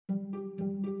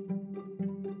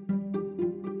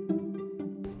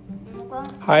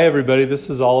Hi everybody, this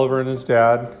is Oliver and his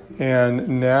dad, and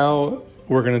now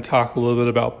we're going to talk a little bit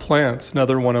about plants,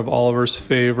 another one of Oliver's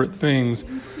favorite things.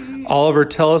 Oliver,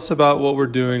 tell us about what we're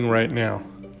doing right now.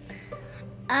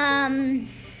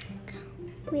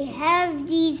 We have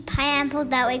these pineapples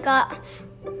that we got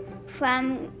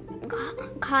from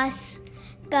Costco,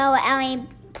 and we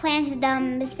planted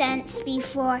them since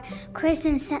before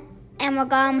Christmas, and we're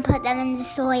going to put them in the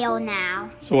soil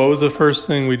now. So what was the first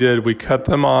thing we did? We cut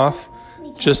them off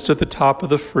just at the top of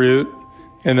the fruit,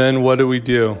 and then what do we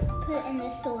do? Put it in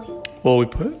the soil. Well, we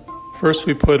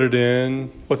put it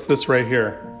in, what's this right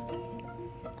here?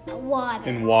 Water.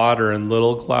 In water, in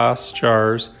little glass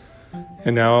jars.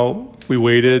 And now we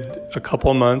waited a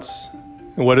couple months.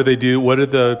 And what did they do? What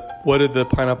did the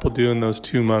pineapple do in those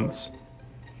 2 months?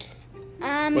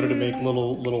 What did it make?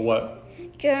 Little what?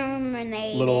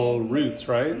 Germinated. Little roots,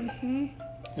 right? Mm-hmm.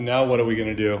 And now what are we going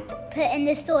to do? Put it in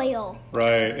the soil.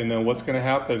 Right. And then what's going to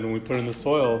happen when we put it in the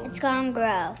soil? It's going to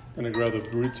grow. Going to grow. The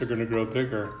roots are going to grow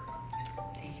bigger.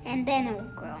 And then it will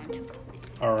grow into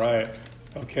plants. All right.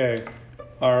 Okay.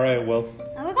 All right. Well.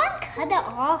 Are we going to cut it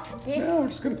off? No, we're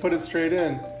just going to put it straight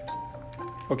in.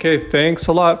 Okay. Thanks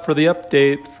a lot for the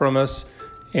update from us.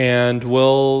 And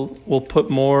we'll put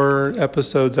more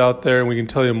episodes out there, and we can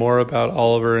tell you more about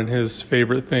Oliver and his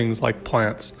favorite things like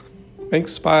plants.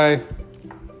 Thanks. Bye.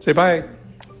 Say bye.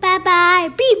 Bye-bye.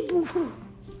 Beep.